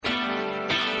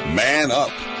Man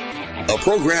Up, a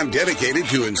program dedicated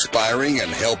to inspiring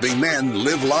and helping men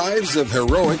live lives of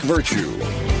heroic virtue.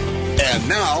 And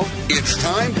now, it's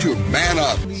time to man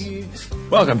up.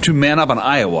 Welcome to Man Up on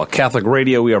Iowa Catholic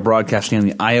Radio. We are broadcasting on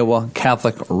the Iowa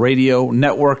Catholic Radio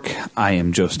Network. I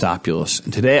am Joe Stopulus.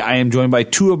 And today I am joined by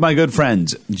two of my good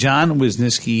friends, John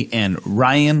Wisnieski and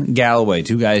Ryan Galloway,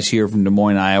 two guys here from Des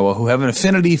Moines, Iowa, who have an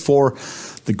affinity for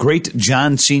the great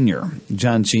John Senior.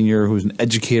 John Senior, who's an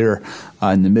educator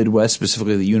in the Midwest,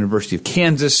 specifically the University of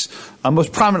Kansas,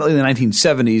 most prominently in the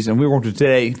 1970s. And we're going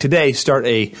to today start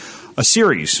a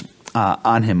series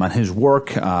on him, on his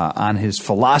work, on his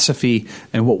philosophy,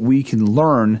 and what we can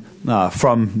learn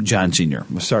from John Senior.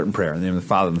 We'll start in prayer. In the name of the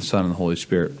Father, and the Son, and the Holy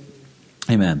Spirit.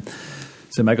 Amen.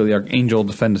 Saint Michael the Archangel,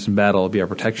 defend us in battle, be our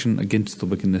protection against the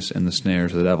wickedness and the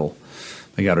snares of the devil.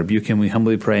 May God rebuke him, we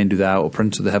humbly pray, and do thou, O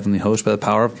Prince of the heavenly host, by the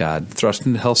power of God, thrust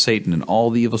into hell Satan and all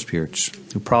the evil spirits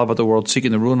who prowl about the world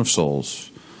seeking the ruin of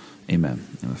souls. Amen.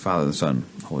 In the Father, the Son,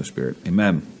 and the Holy Spirit.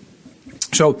 Amen.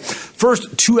 So,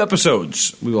 first two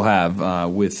episodes we will have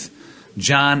with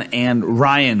John and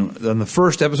Ryan. On the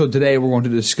first episode today, we're going to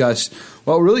discuss,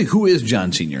 well, really, who is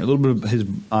John Senior? A little bit of his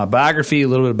biography, a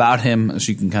little bit about him,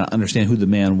 so you can kind of understand who the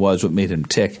man was, what made him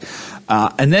tick.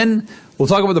 And then we'll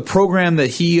talk about the program that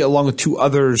he, along with two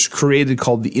others, created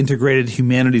called the Integrated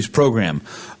Humanities Program,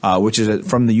 which is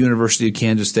from the University of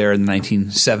Kansas there in the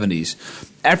 1970s.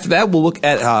 After that, we'll look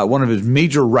at one of his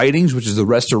major writings, which is The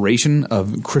Restoration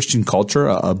of Christian Culture,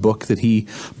 a book that he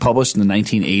published in the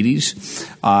 1980s.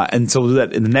 And so we'll do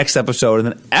that in the next episode.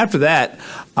 And then after that,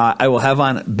 I will have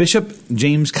on Bishop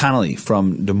James Connolly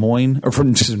from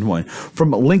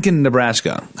from Lincoln,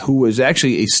 Nebraska, who was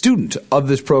actually a student of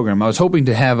this program. I was hoping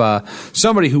to have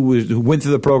somebody who went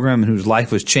through the program and whose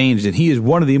life was changed, and he is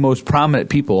one of the most prominent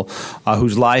people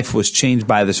whose life was changed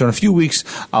by this. So in a few weeks,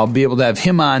 I'll be able to have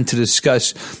him on to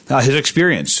discuss his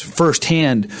experience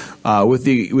firsthand with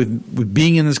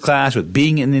being in this class, with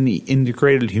being in the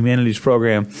Integrated Humanities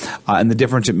Program, and the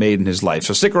difference it made in his life.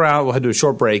 So stick around. We'll head to a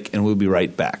short break, and we'll be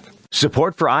right back.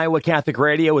 Support for Iowa Catholic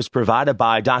Radio is provided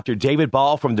by Dr. David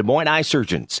Ball from Des Moines Eye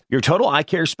Surgeons, your total eye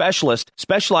care specialist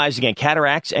specializing in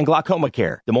cataracts and glaucoma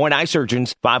care. Des Moines Eye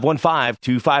Surgeons,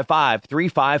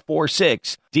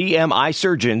 515-255-3546,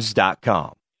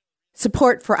 dmisurgeons.com.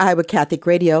 Support for Iowa Catholic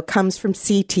Radio comes from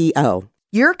CTO.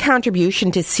 Your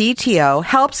contribution to CTO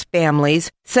helps families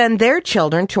send their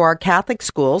children to our Catholic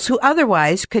schools who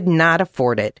otherwise could not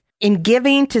afford it. In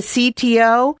giving to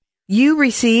CTO, you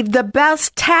receive the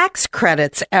best tax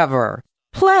credits ever.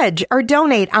 Pledge or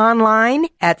donate online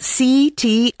at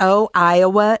ctoiowa.org.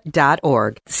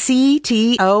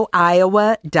 ctoiowa.org.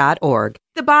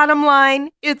 The bottom line,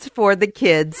 it's for the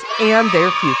kids and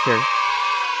their future.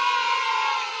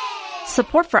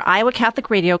 Support for Iowa Catholic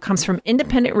Radio comes from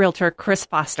independent realtor Chris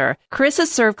Foster. Chris has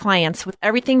served clients with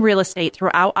everything real estate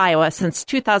throughout Iowa since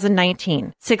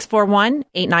 2019.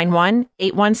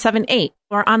 641-891-8178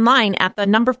 or online at the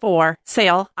number 4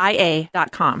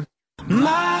 saleia.com.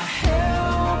 My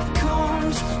help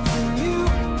comes from you.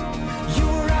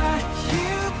 You're right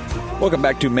here. Welcome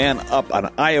back to Man Up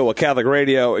on Iowa Catholic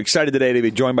Radio. Excited today to be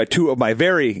joined by two of my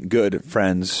very good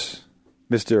friends,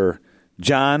 Mr.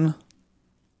 John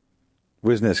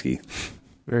Wisnieski.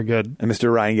 Very good. And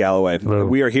Mr. Ryan Galloway. Hello.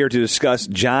 We are here to discuss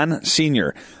John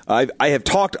Senior. I have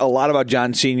talked a lot about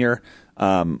John Senior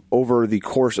over the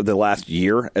course of the last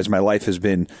year, as my life has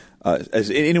been, as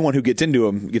anyone who gets into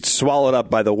him gets swallowed up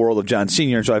by the world of John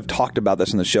Senior. And so I've talked about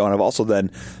this in the show, and I've also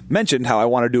then mentioned how I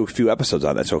want to do a few episodes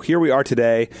on that. So here we are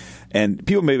today, and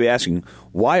people may be asking,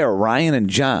 why are Ryan and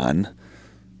John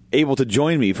able to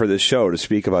join me for this show to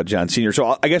speak about John Senior?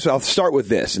 So I guess I'll start with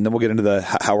this, and then we'll get into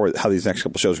how these next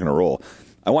couple shows are going to roll.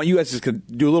 I want you guys to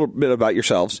do a little bit about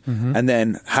yourselves, and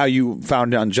then how you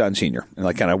found John Senior, and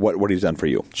like kind of what he's done for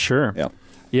you. Sure. Yeah.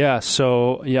 Yeah.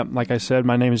 So, like I said,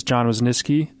 my name is John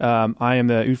Wisnieski. I am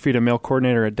the Utfrida Mail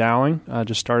Coordinator at Dowling. I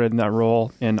just started in that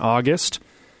role in August.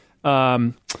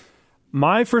 My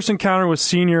first encounter with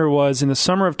Senior was in the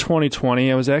summer of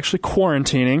 2020. I was actually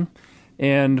quarantining,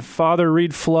 and Father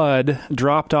Reed Flood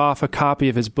dropped off a copy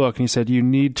of his book, and he said, "You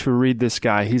need to read this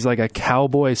guy. He's like a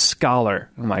cowboy scholar."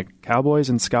 I'm like, cowboys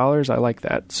and scholars? I like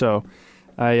that. So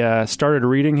I started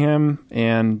reading him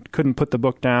and couldn't put the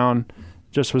book down.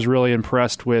 Just was really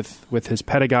impressed with his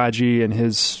pedagogy and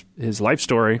his life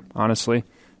story, honestly.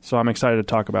 So I'm excited to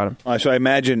talk about him. So I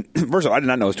imagine, first of all, I did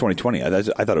not know it was 2020. I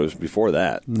thought it was before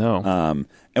that. No.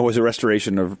 And was it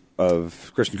Restoration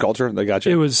of Christian Culture that got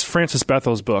you? It was Francis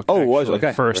Bethel's book. Oh, it was?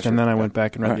 Okay. First, and then I went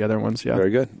back and read the other ones. Yeah.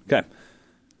 Very good. Okay.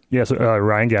 Yes,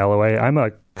 Ryan Galloway. I'm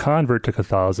a convert to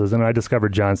Catholicism, and I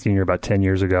discovered John Senior about 10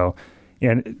 years ago.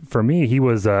 And for me, he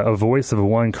was a voice of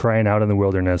one crying out in the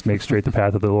wilderness, make straight the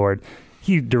path of the Lord.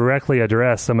 He directly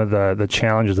addressed some of the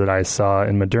challenges that I saw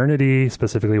in modernity,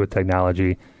 specifically with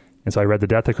technology. And so I read The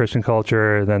Death of Christian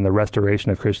Culture, then The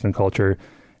Restoration of Christian Culture,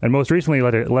 and most recently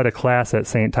led a class at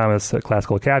St. Thomas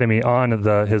Classical Academy on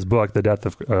his book,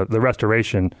 The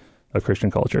Restoration of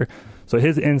Christian Culture. So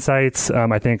his insights,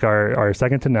 I think, are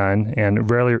second to none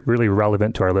and really, really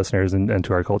relevant to our listeners and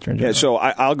to our culture in general. Yeah, so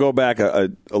I'll go back a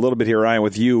little bit here, Ryan,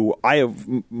 with you.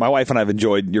 My wife and I have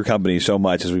enjoyed your company so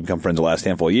much as we've become friends the last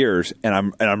handful of years,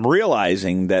 and I'm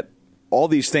realizing that all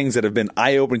these things that have been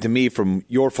eye-opening to me from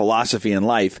your philosophy in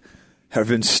life have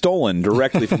been stolen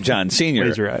directly from John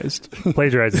Sr. Plagiarized,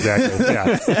 exactly.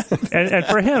 Yeah, and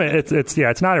for him,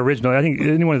 it's not original. I think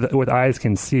anyone with eyes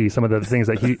can see some of the things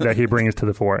that he brings to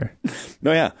the fore.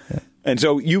 No, yeah. And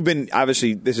so you've been,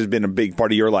 obviously, this has been a big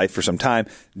part of your life for some time.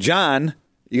 John,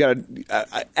 you got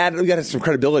to add some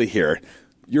credibility here.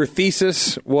 Your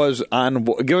thesis was on.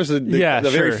 Give us the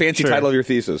very fancy title of your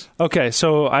thesis. Okay,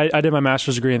 so I did my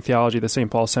master's degree in theology at the St.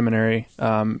 Paul Seminary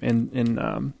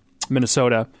in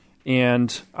Minnesota.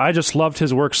 And I just loved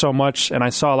his work so much, and I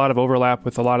saw a lot of overlap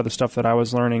with a lot of the stuff that I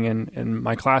was learning in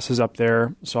my classes up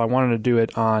there. So I wanted to do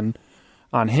it on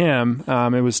him.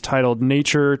 It was titled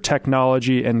Nature,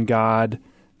 Technology, and God,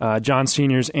 John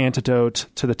Sr.'s Antidote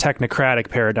to the Technocratic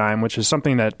Paradigm, which is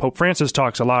something that Pope Francis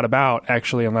talks a lot about,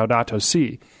 actually, in Laudato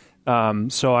Si.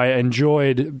 So I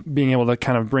enjoyed being able to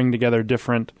kind of bring together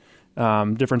different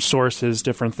sources,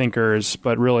 different thinkers,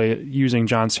 but really using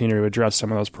John Sr. to address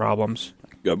some of those problems.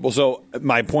 Good. Well, so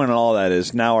my point on all that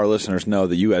is now our listeners know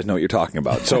that you guys know what you're talking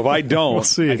about. So if I don't,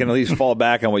 I can at least fall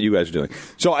back on what you guys are doing.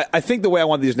 So I think the way I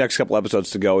want these next couple episodes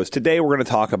to go is today we're going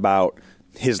to talk about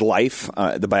his life,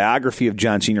 the biography of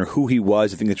John Sr., who he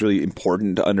was. I think it's really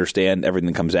important to understand everything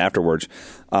that comes afterwards.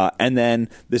 And then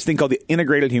this thing called the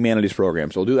Integrated Humanities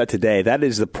Program. So we'll do that today. That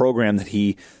is the program that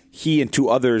he and two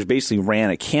others basically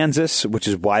ran at Kansas, which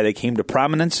is why they came to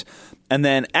prominence. And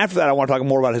then after that, I want to talk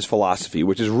more about his philosophy,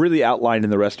 which is really outlined in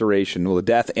the restoration, the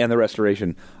death and the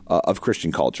restoration of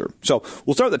Christian culture. So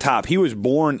we'll start at the top. He was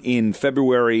born in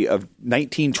February of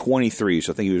 1923.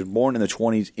 So I think he was born in the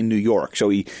 20s in New York. So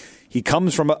he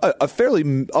comes from a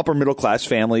fairly upper middle class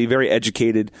family, very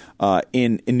educated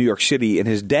in New York City. And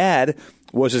his dad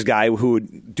was this guy who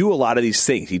would do a lot of these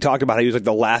things. He talked about how he was like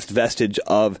the last vestige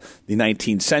of the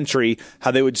 19th century,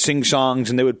 how they would sing songs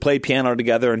and they would play piano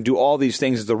together and do all these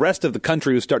things. As the rest of the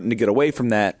country was starting to get away from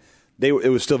that, it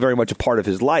was still very much a part of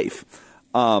his life.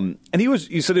 And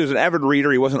he said he was an avid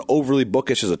reader. He wasn't overly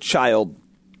bookish as a child,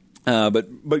 but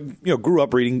grew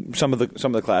up reading some of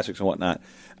the classics and whatnot.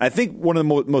 I think one of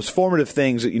the most formative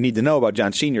things that you need to know about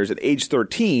John Sr. is at age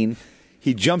 13,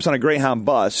 he jumps on a Greyhound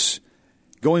bus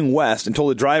going west and told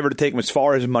the driver to take him as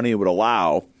far as money would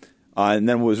allow. And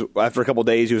then after a couple of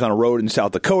days, he was on a road in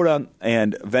South Dakota,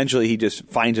 and eventually he just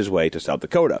finds his way to South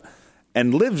Dakota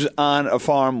and lives on a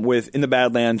farm in the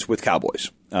Badlands with cowboys.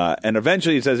 And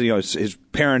eventually he says his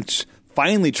parents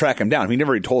finally track him down. He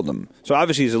never really told them. So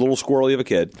obviously he's a little squirrely of a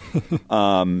kid.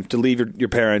 To leave your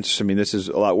parents, I mean, this is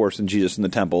a lot worse than Jesus in the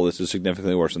temple. This is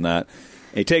significantly worse than that.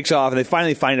 And he takes off, and they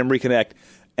finally find him, reconnect.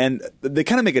 And they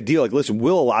kind of make a deal like, listen,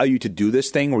 we'll allow you to do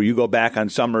this thing where you go back on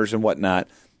summers and whatnot,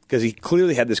 because he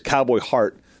clearly had this cowboy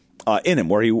heart in him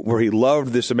where he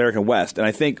loved this American West. And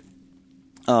I think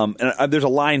there's a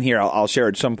line here I'll share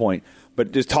at some point,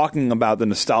 but just talking about the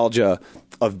nostalgia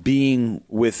of being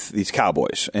with these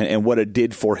cowboys and what it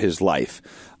did for his life.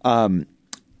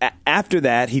 After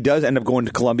that, he does end up going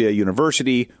to Columbia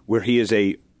University, where he is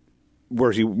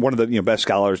one of the best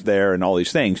scholars there and all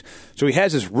these things. So he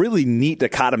has this really neat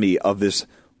dichotomy of this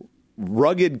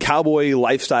rugged cowboy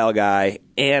lifestyle guy,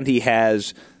 and he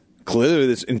has clearly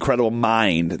this incredible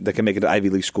mind that can make it to Ivy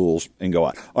League schools and go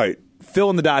on. All right, fill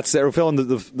in the dots there, fill in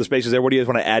the spaces there. What do you guys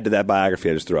want to add to that biography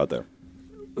I just threw out there?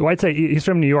 Well, I'd say he's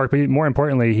from New York, but more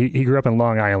importantly, he grew up in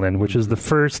Long Island, which is the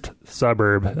first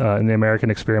suburb in the American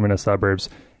experiment of suburbs.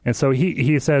 And so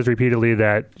he says repeatedly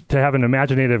that to have an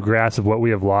imaginative grasp of what we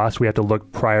have lost, we have to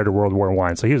look prior to World War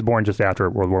I. So he was born just after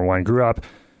World War I, grew up,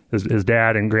 his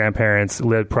dad and grandparents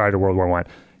lived prior to World War I.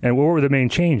 And what were the main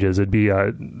changes? It'd be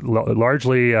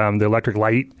largely the electric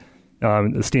light,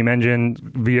 the steam engine,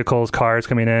 vehicles, cars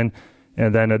coming in,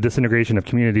 and then a disintegration of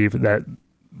community that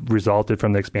resulted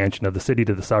from the expansion of the city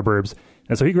to the suburbs.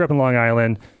 And so he grew up in Long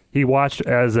Island. He watched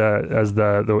as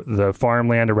the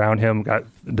farmland around him got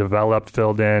developed,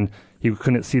 filled in. He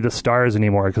couldn't see the stars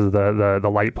anymore because of the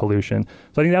light pollution.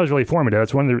 So I think that was really formative.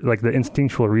 It's one of the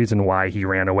instinctual reason why he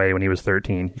ran away when he was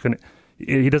 13.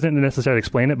 He doesn't necessarily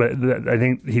explain it, but I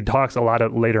think he talks a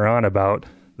lot later on about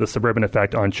the suburban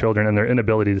effect on children and their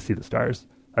inability to see the stars.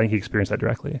 I think he experienced that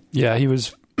directly. Yeah, he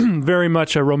was very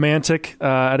much a romantic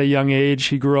at a young age.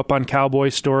 He grew up on cowboy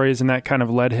stories, and that kind of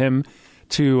led him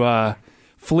to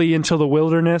flee into the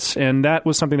wilderness. And that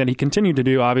was something that he continued to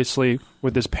do, obviously,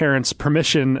 with his parents'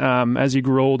 permission as he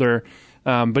grew older.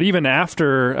 But even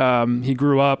after he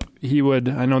grew up,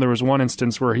 I know there was one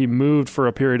instance where he moved for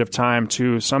a period of time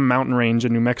to some mountain range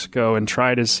in New Mexico and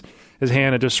tried his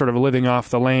hand at just sort of living off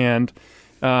the land.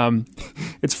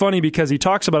 It's funny because he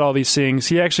talks about all these things.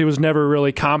 He actually was never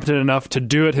really competent enough to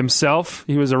do it himself.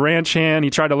 He was a ranch hand. He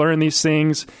tried to learn these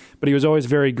things, but he was always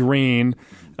very green.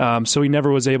 So he never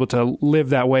was able to live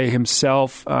that way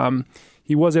himself.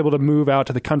 He was able to move out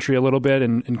to the country a little bit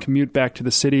and commute back to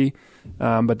the city.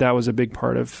 But that was a big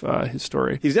part of his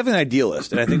story. He's definitely an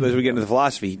idealist. And I think as we get into the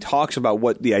philosophy, he talks about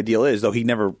what the ideal is, though he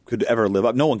never could ever live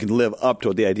up. No one can live up to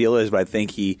what the ideal is, but I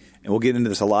think and we'll get into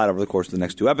this a lot over the course of the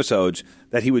next 2 episodes,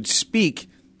 that he would speak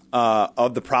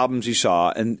of the problems he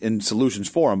saw and solutions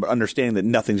for them, but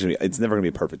understanding that it's never going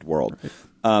to be a perfect world.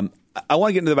 I want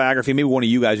to get into the biography. Maybe one of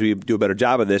you guys would do a better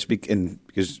job of this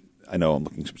because I know I'm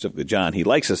looking specifically at John. He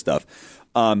likes this stuff.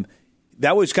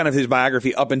 That was kind of his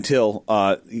biography up until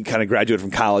he kind of graduated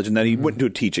from college, and then he went into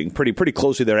teaching pretty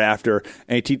closely thereafter.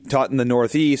 And he taught in the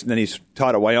Northeast, and then he's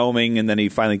taught at Wyoming, and then he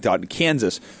finally taught in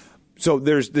Kansas. So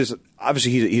there's this.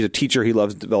 Obviously, he's a teacher. He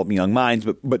loves developing young minds,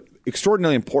 but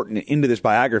extraordinarily important into this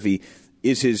biography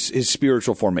is his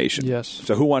spiritual formation. Yes.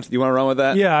 So you want to run with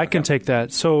that? Yeah, I can take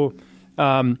that. So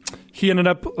he ended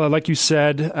up, like you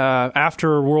said,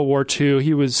 after World War II,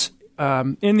 he was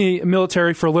in the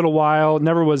military for a little while,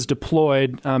 never was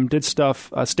deployed, did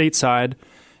stuff stateside.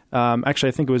 Actually,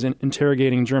 I think it was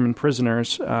interrogating German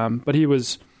prisoners. But he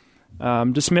was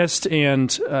dismissed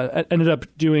and ended up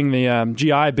doing the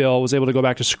GI Bill, was able to go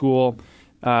back to school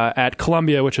at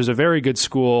Columbia, which is a very good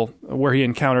school, where he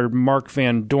encountered Mark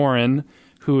Van Doren,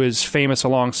 who is famous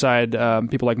alongside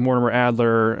people like Mortimer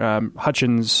Adler,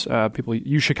 Hutchins,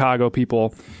 Chicago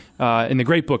people, in the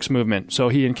Great Books movement. So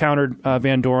he encountered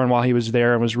Van Doren while he was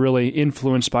there and was really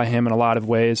influenced by him in a lot of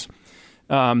ways.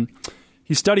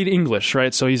 He studied English,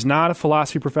 right? So he's not a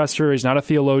philosophy professor. He's not a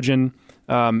theologian.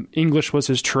 English was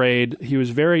his trade. He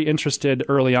was very interested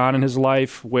early on in his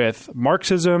life with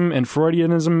Marxism and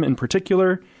Freudianism in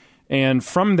particular. And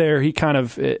from there, he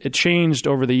it changed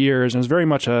over the years and was very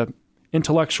much a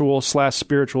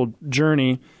intellectual/spiritual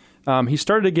journey. He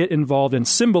started to get involved in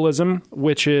symbolism,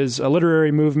 which is a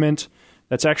literary movement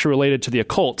that's actually related to the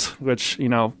occult, which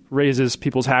raises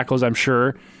people's hackles, I'm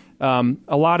sure. A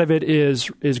lot of it is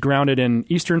grounded in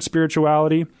Eastern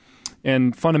spirituality,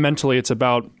 and fundamentally, it's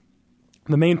about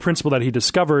the main principle that he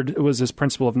discovered was this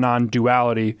principle of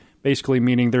non-duality, basically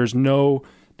meaning there's no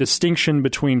distinction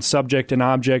between subject and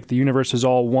object. The universe is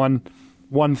all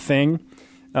one thing.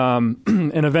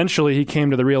 And eventually he came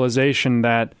to the realization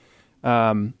that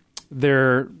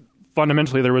there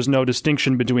was no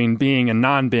distinction between being and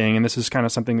non-being, and this is kind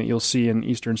of something that you'll see in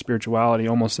Eastern spirituality,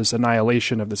 almost this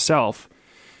annihilation of the self.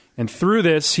 And through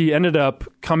this, he ended up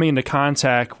coming into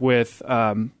contact with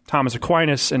Thomas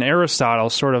Aquinas and Aristotle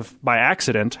sort of by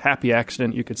accident, happy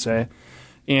accident, you could say.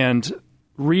 And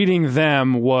reading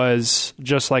them was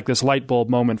just like this light bulb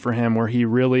moment for him where he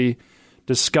really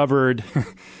discovered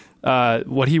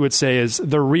what he would say is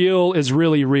the real is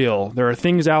really real. There are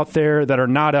things out there that are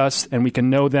not us, and we can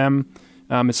know them.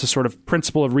 It's a sort of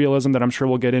principle of realism that I'm sure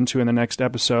we'll get into in the next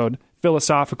episode.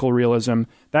 Philosophical realism,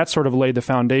 that sort of laid the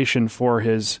foundation for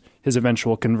his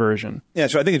eventual conversion. Yeah,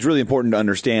 so I think it's really important to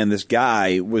understand this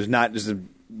guy was not just a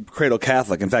cradle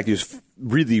Catholic. In fact, he was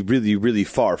really, really, really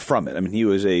far from it. I mean, he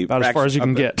was about as far as you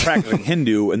can get. Practicing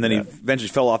Hindu, and then he eventually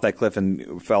fell off that cliff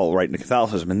and fell right into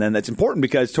Catholicism. And then that's important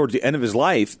because towards the end of his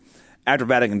life, after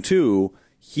Vatican II,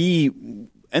 he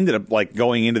ended up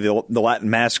going into the Latin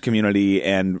Mass community,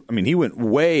 and I mean, he went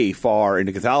way far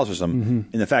into Catholicism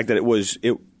in the fact that it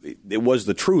was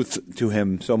the truth to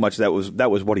him so much that was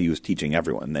what he was teaching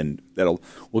everyone. And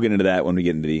we'll get into that when we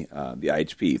get into the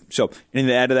IHP. So, anything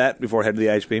to add to that before I head to the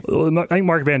IHP? Well, I think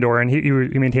Mark Van Doren, he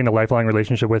maintained a lifelong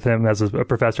relationship with him as a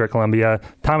professor at Columbia.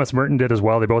 Thomas Merton did as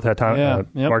well. They both had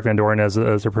Mark Van Doren as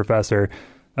a professor.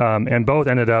 And both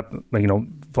ended up,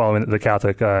 following the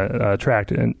Catholic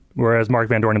tract, and whereas Mark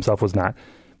Van Doren himself was not.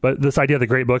 But this idea of the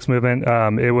Great Books movement,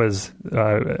 it was,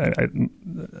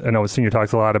 I know Senior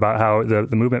talks a lot about how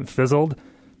the movement fizzled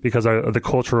because the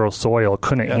cultural soil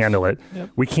couldn't handle it. Yep.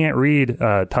 We can't read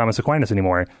Thomas Aquinas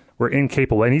anymore. We're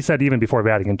incapable. And he said even before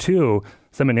Vatican II,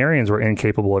 seminarians were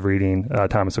incapable of reading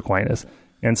Thomas Aquinas.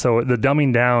 And so the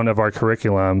dumbing down of our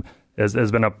curriculum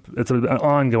has been it's an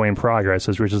ongoing progress,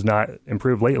 which has not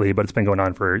improved lately, but it's been going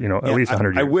on for at least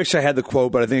 100 years. I wish I had the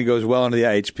quote, but I think it goes well into the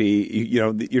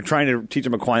IHP. You're trying to teach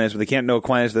them Aquinas, but they can't know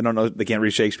Aquinas. They don't know. They can't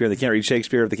read Shakespeare. They can't read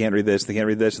Shakespeare if they can't read this. They can't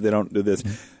read this if they don't do this.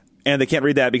 And they can't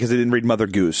read that because they didn't read Mother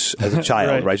Goose as a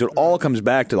child, right? So it all comes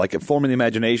back to like forming the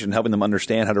imagination, helping them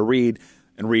understand how to read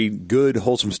and read good,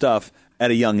 wholesome stuff at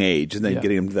a young age, and then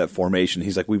getting them to that formation.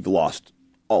 He's like, we've lost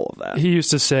all of that. He used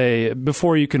to say,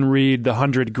 before you can read the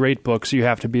 100 great books, you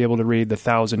have to be able to read the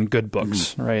 1,000 good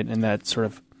books, right? And that sort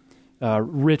of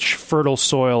rich, fertile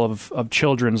soil of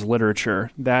children's literature,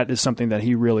 that is something that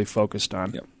he really focused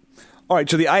on. Yep. All right,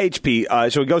 so the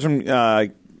IHP, so he goes from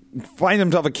finds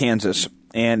himself in Kansas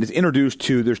and is introduced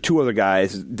to, there's two other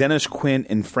guys, Dennis Quinn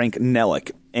and Frank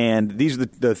Nellick. And these are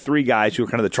the three guys who are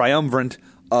kind of the triumvirate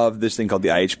of this thing called the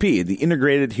IHP, the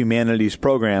Integrated Humanities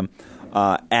Program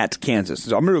at Kansas.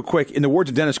 So I'm going to do a quick, in the words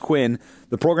of Dennis Quinn,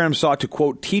 the program sought to,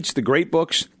 quote, teach the great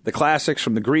books, the classics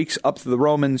from the Greeks up to the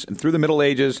Romans and through the Middle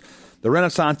Ages, the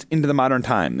Renaissance into the modern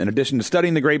time. In addition to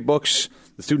studying the great books,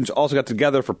 the students also got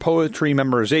together for poetry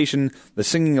memorization, the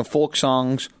singing of folk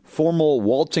songs, formal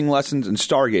waltzing lessons, and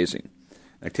stargazing.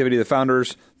 An activity the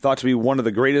founders thought to be one of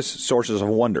the greatest sources of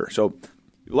wonder. So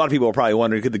a lot of people are probably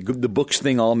wondering, could the books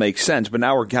thing all make sense? But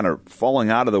now we're kind of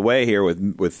falling out of the way here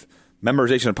with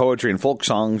memorization of poetry and folk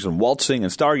songs and waltzing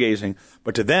and stargazing.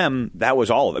 But to them, that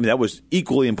was all of it. I mean, that was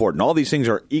equally important. All these things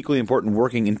are equally important,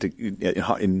 working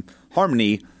in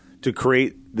harmony to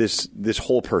create this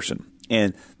whole person.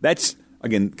 And that's,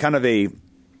 again, kind of a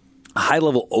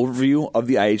high-level overview of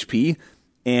the IHP.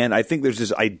 And I think there's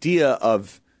this idea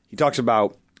of, he talks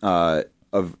about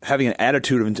of having an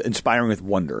attitude of inspiring with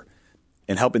wonder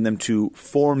and helping them to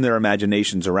form their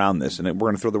imaginations around this. And we're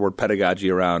going to throw the word pedagogy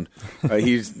around.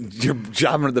 You're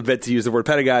jobbing at the bit to use the word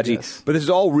pedagogy. Yes. But this is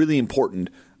all really important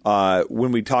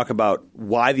when we talk about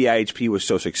why the IHP was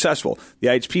so successful. The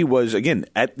IHP was, again,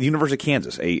 at the University of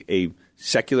Kansas, a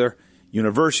secular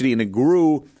university, and it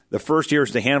grew the first year,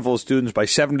 it's a handful of students. By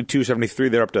 72, 73,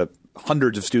 they're up to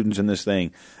hundreds of students in this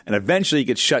thing. And eventually it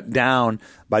gets shut down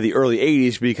by the early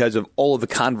 80s because of all of the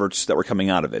converts that were coming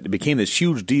out of it. It became this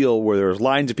huge deal where there was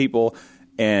lines of people,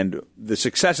 and the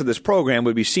success of this program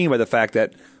would be seen by the fact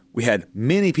that we had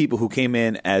many people who came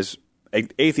in as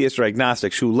atheists or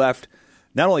agnostics who left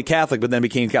not only Catholic, but then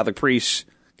became Catholic priests,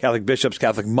 Catholic bishops,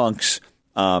 Catholic monks.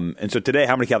 And so today,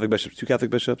 how many Catholic bishops? 2 Catholic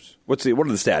bishops? What are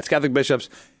the stats? Catholic bishops,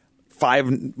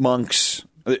 5 monks,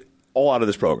 all out of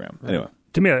this program. Anyway.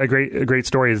 To me, a great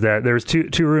story is that there was two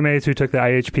roommates who took the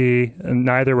IHP, and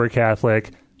neither were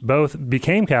Catholic. Both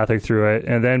became Catholic through it,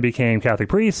 and then became Catholic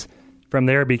priests. From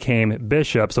there, became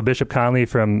bishops. So Bishop Conley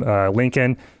from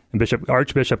Lincoln, and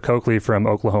Archbishop Coakley from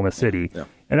Oklahoma City. Yeah.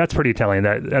 And that's pretty telling.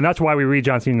 And that's why we read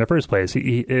John Senior in the first place.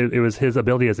 It was his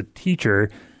ability as a teacher,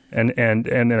 and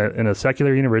in a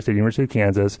secular university, University of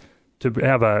Kansas, to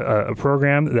have a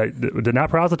program that did not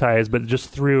proselytize, but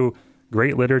just through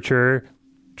great literature,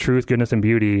 truth, goodness, and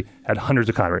beauty, had hundreds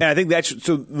of converts. And I think that's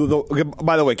so.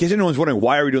 By the way, in case anyone's wondering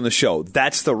why are we doing the show,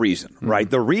 that's the reason, right?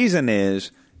 The reason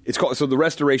is it's called. So the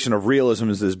Restoration of Realism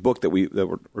is this book that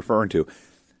we're referring to.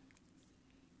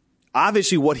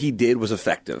 Obviously, what he did was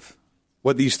effective.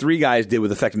 What these three guys did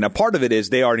was effective. Now, part of it is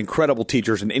they are incredible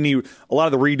teachers, and a lot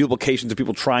of the reduplications of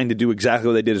people trying to do exactly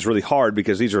what they did is really hard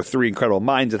because these are three incredible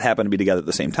minds that happen to be together at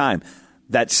the same time.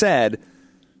 That said,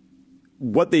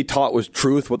 what they taught was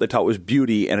truth, what they taught was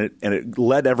beauty, and it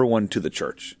led everyone to the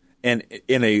church, and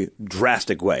in a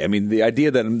drastic way. I mean, the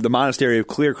idea that the monastery of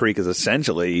Clear Creek is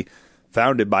essentially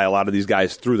founded by a lot of these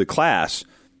guys through the class,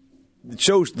 it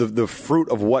shows the fruit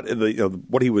of what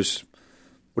he was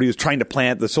trying to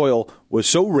plant. The soil was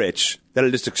so rich that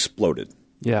it just exploded.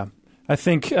 Yeah. I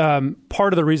think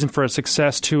part of the reason for its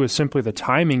success, too, is simply the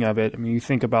timing of it. I mean, you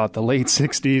think about the late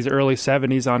 60s, early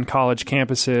 70s on college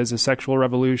campuses, the sexual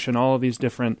revolution, all of these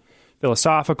different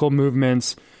philosophical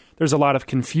movements. There's a lot of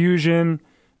confusion.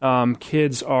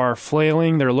 Kids are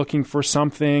flailing. They're looking for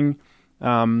something.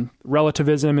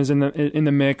 Relativism is in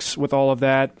the mix with all of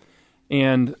that.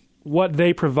 And what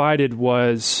they provided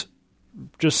was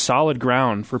just solid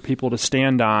ground for people to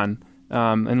stand on.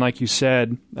 And like you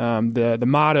said, the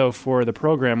motto for the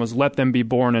program was "Let them be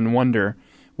born in wonder,"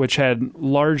 which had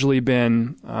largely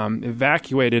been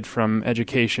evacuated from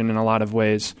education in a lot of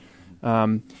ways.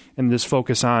 And this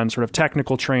focus on sort of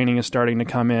technical training is starting to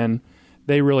come in.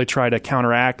 They really try to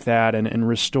counteract that and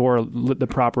restore the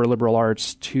proper liberal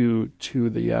arts to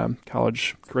the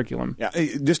college curriculum. Yeah,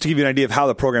 just to give you an idea of how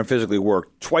the program physically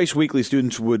worked, twice weekly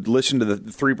students would listen to the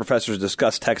three professors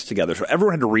discuss text together. So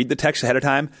everyone had to read the text ahead of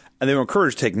time, and they were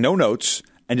encouraged to take no notes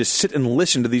and just sit and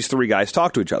listen to these three guys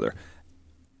talk to each other.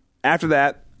 After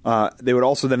that, They would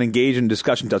also then engage in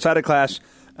discussions outside of class,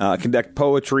 conduct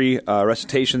poetry,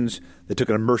 recitations. They took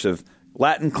an immersive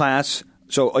Latin class.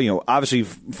 So, obviously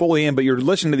fully in, but you're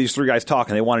listening to these three guys talk,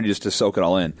 and they wanted you just to soak it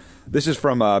all in. This is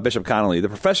from Bishop Connolly. The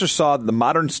professor saw that the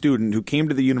modern student who came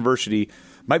to the university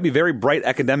might be very bright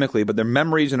academically, but their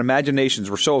memories and imaginations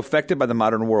were so affected by the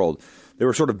modern world. They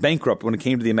were sort of bankrupt when it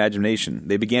came to the imagination.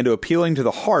 They began to appealing to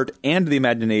the heart and to the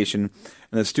imagination,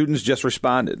 and the students just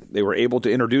responded. They were able to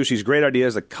introduce these great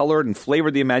ideas that colored and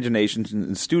flavored the imaginations,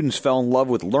 and students fell in love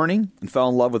with learning and fell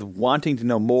in love with wanting to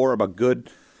know more about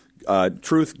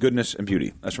truth, goodness, and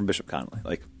beauty. That's from Bishop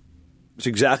Connolly. It's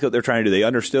exactly what they're trying to do. They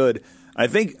understood. I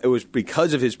think it was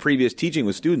because of his previous teaching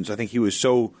with students. I think he was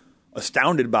so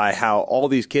astounded by how all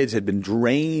these kids had been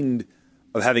drained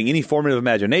of having any formative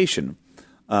imagination.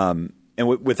 And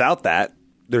without that,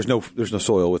 there's no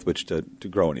soil with which to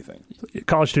grow anything.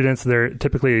 College students, they're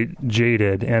typically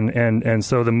jaded, and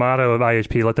so the motto of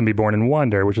IHP, let them be born in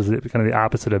wonder, which is kind of the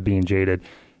opposite of being jaded.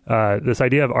 This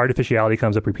idea of artificiality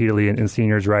comes up repeatedly in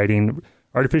seniors' writing.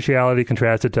 Artificiality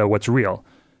contrasted to what's real.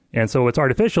 And so what's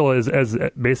artificial is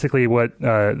basically what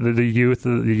the youth,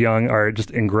 the young are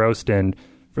just engrossed in.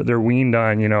 They're weaned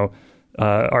on,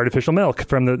 artificial milk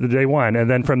from the day one. And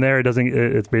then from there,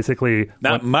 it's basically...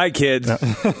 Not my kids.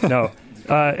 No.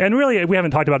 And really, we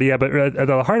haven't talked about it yet, but at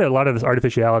the heart of a lot of this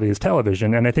artificiality is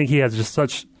television. And I think he has just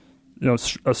such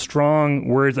a strong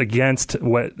words against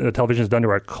what television has done to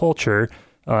our culture.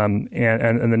 And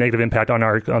the negative impact on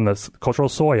the cultural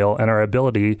soil and our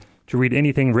ability to read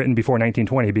anything written before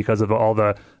 1920 because of all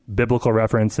the biblical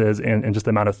references and just the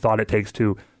amount of thought it takes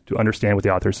to understand what the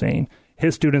author's saying.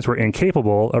 His students were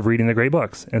incapable of reading the great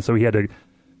books, and so he had to,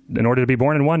 in order to be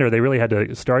born in wonder, they really had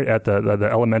to start at the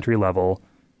elementary level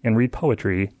and read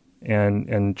poetry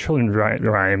and children's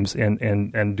rhymes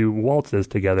and do waltzes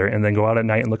together, and then go out at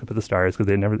night and look up at the stars because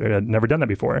they had never done that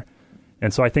before.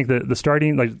 And so I think that the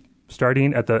starting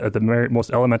at the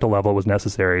most elemental level was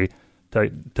necessary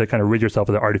to kind of rid yourself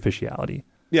of the artificiality.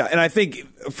 Yeah, and I think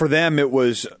for them it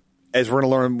was, as we're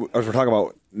going to learn, as we're talking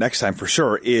about next time for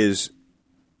sure, is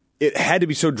it had to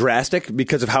be so drastic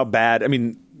because of how bad,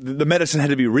 the medicine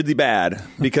had to be really bad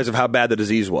because of how bad the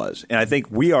disease was. And I think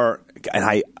we are, and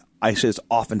I say this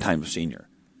oftentimes with Senior,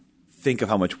 think of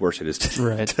how much worse it is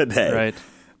today. Right.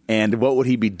 And what would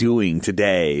he be doing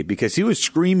today? Because he was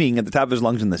screaming at the top of his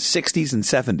lungs in the 60s and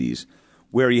 70s,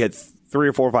 where he had 3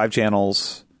 or 4 or 5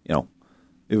 channels,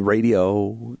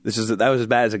 radio. That was as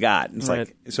bad as it got. It's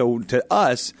right. So to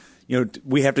us,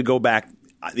 we have to go back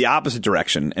the opposite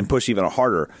direction and push even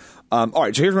harder. All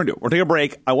right, so here's what we're going to do. We're going to take a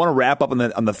break. I want to wrap up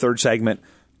on the third segment,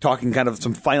 talking kind of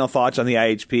some final thoughts on the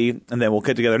IHP, and then we'll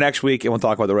get together next week and we'll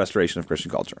talk about the restoration of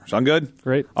Christian culture. Sound good?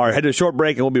 Great. All right, head to a short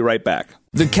break and we'll be right back.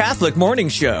 The Catholic Morning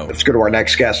Show. Let's go to our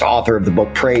next guest, author of the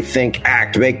book Pray, Think,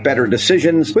 Act, Make Better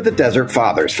Decisions with the Desert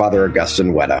Fathers, Father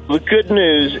Augustine Wetta. The good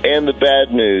news and the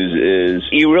bad news is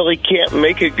you really can't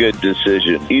make a good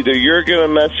decision. Either you're going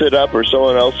to mess it up or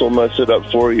someone else will mess it up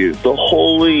for you. The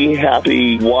holy,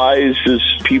 happy,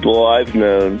 wisest people I've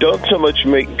known don't so much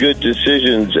make good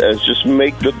decisions as just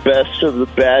make the best of the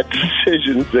bad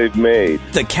decisions they've made.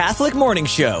 The Catholic Morning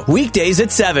Show, weekdays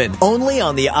at 7, only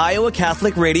on the Iowa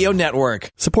Catholic Radio Network.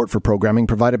 Support for programming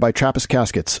provided by Trappist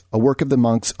Caskets, a work of the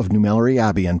monks of Numelary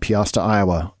Abbey in Peosta,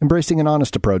 Iowa. Embracing an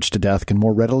honest approach to death can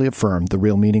more readily affirm the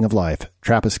real meaning of life.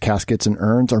 Trappist caskets and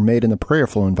urns are made in the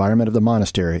prayerful environment of the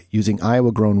monastery using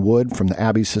Iowa-grown wood from the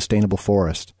Abbey's sustainable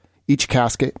forest. Each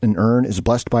casket and urn is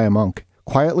blessed by a monk.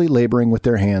 Quietly laboring with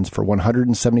their hands for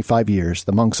 175 years,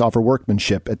 the monks offer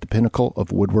workmanship at the pinnacle of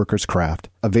woodworker's craft.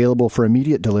 Available for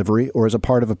immediate delivery or as a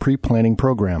part of a pre-planning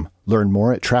program. Learn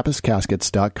more at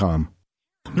TrappistCaskets.com.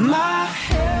 My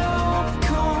help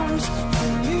comes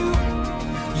from you.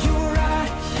 You're right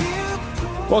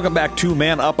here. Welcome back to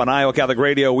Man Up on Iowa Catholic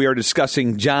Radio. We are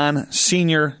discussing John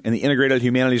Senior and the Integrated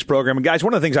Humanities Program. And guys,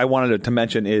 one of the things I wanted to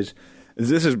mention is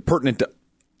this is pertinent to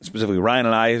specifically Ryan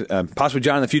and I, possibly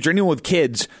John in the future, anyone with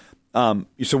kids. So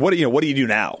what do you do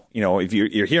now? If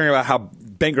you're hearing about how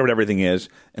bankrupt everything is,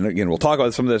 and again, we'll talk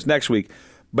about some of this next week,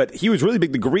 but he was really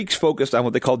big. The Greeks focused on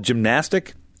what they called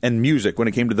gymnastic and music when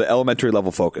it came to the elementary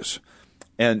level focus.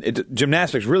 And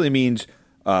gymnastics really means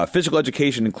physical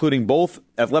education, including both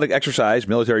athletic exercise,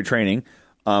 military training,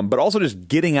 but also just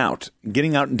getting out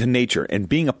into nature and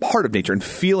being a part of nature and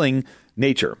feeling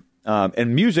nature.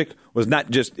 And music was not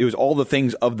just, it was all the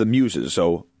things of the muses.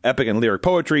 So epic and lyric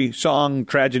poetry, song,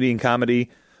 tragedy and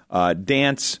comedy,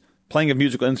 dance, playing of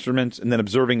musical instruments, and then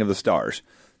observing of the stars.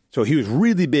 So he was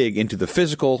really big into the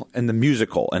physical and the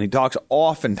musical. And he talks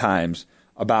oftentimes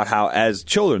about how as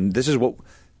children, this is what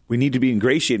we need to be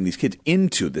ingratiating these kids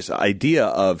into, this idea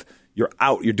of You're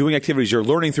out. You're doing activities. You're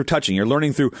learning through touching. You're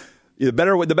learning through the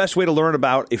best way to learn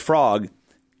about a frog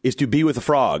is to be with a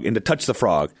frog and to touch the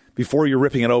frog before you're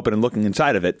ripping it open and looking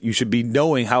inside of it. You should be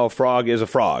knowing how a frog is a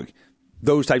frog.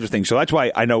 Those types of things. So that's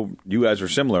why I know you guys are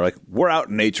similar. Like, we're out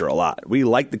in nature a lot. We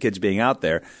like the kids being out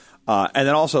there. And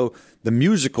then also the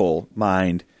musical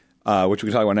mind, which we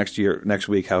can talk about next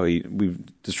week, how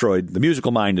we've destroyed the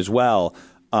musical mind as well.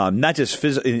 Not just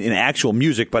in actual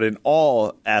music, but in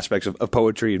all aspects of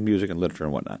poetry and music and literature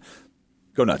and whatnot.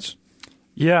 Go nuts.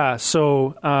 Yeah,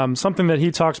 so something that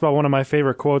he talks about, one of my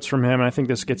favorite quotes from him, and I think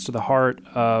this gets to the heart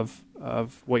of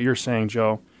what you're saying,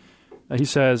 Joe. He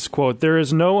says, quote, "There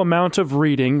is no amount of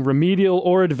reading, remedial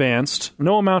or advanced,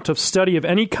 no amount of study of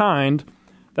any kind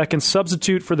that can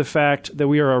substitute for the fact that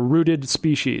we are a rooted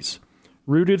species,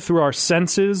 rooted through our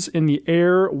senses in the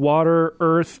air, water,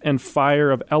 earth, and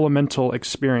fire of elemental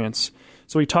experience."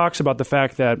 So he talks about the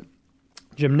fact that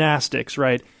gymnastics,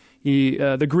 right?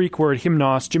 The Greek word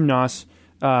gymnos,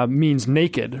 means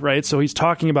naked, right? So he's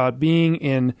talking about being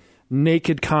in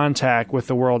naked contact with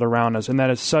the world around us, and that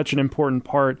is such an important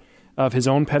part of his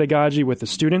own pedagogy with the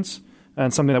students,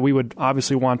 and something that we would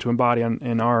obviously want to embody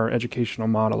in our educational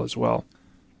model as well.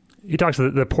 He talks to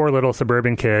the poor little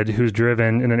suburban kid who's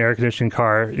driven in an air-conditioned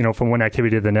car, from one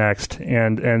activity to the next,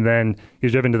 and then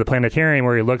he's driven to the planetarium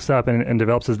where he looks up and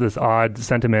develops this odd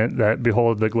sentiment that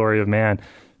behold the glory of man,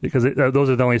 because those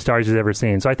are the only stars he's ever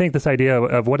seen. So I think this idea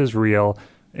of what is real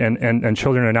and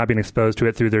children are not being exposed to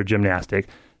it through their gymnastic.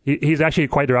 He's actually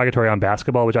quite derogatory on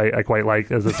basketball, which I quite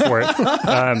like as a sport.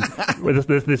 With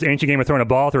this ancient game of throwing a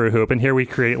ball through a hoop, and here we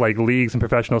create like leagues and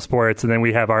professional sports, and then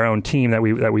we have our own team that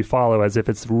we follow as if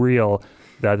it's real.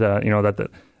 As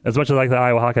much as I like the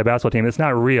Iowa Hawkeye basketball team, it's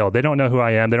not real. They don't know who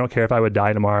I am. They don't care if I would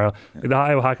die tomorrow. The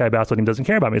Iowa Hawkeye basketball team doesn't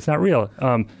care about me. It's not real.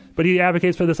 But he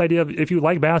advocates for this idea of if you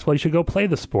like basketball, you should go play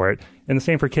the sport. And the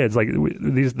same for kids. Like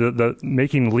the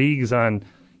making leagues on.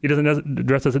 He doesn't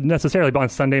address us necessarily, but on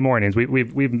Sunday mornings,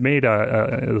 we've made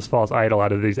this false idol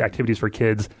out of these activities for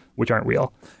kids, which aren't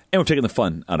real. And we're taking the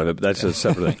fun out of it, but that's a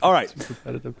separate thing. All right.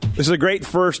 This is a great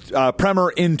first primer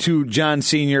into John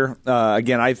Sr.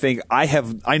 Again, I think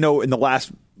I know in the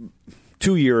last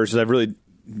 2 years, as I've really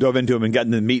dove into him and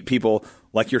gotten to meet people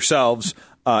like yourselves,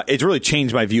 it's really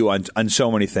changed my view on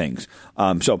so many things.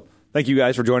 So thank you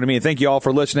guys for joining me, and thank you all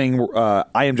for listening.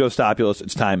 I am Joe Stopulus.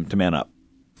 It's time to man up.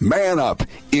 Man Up,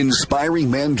 inspiring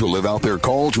men to live out their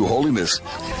call to holiness.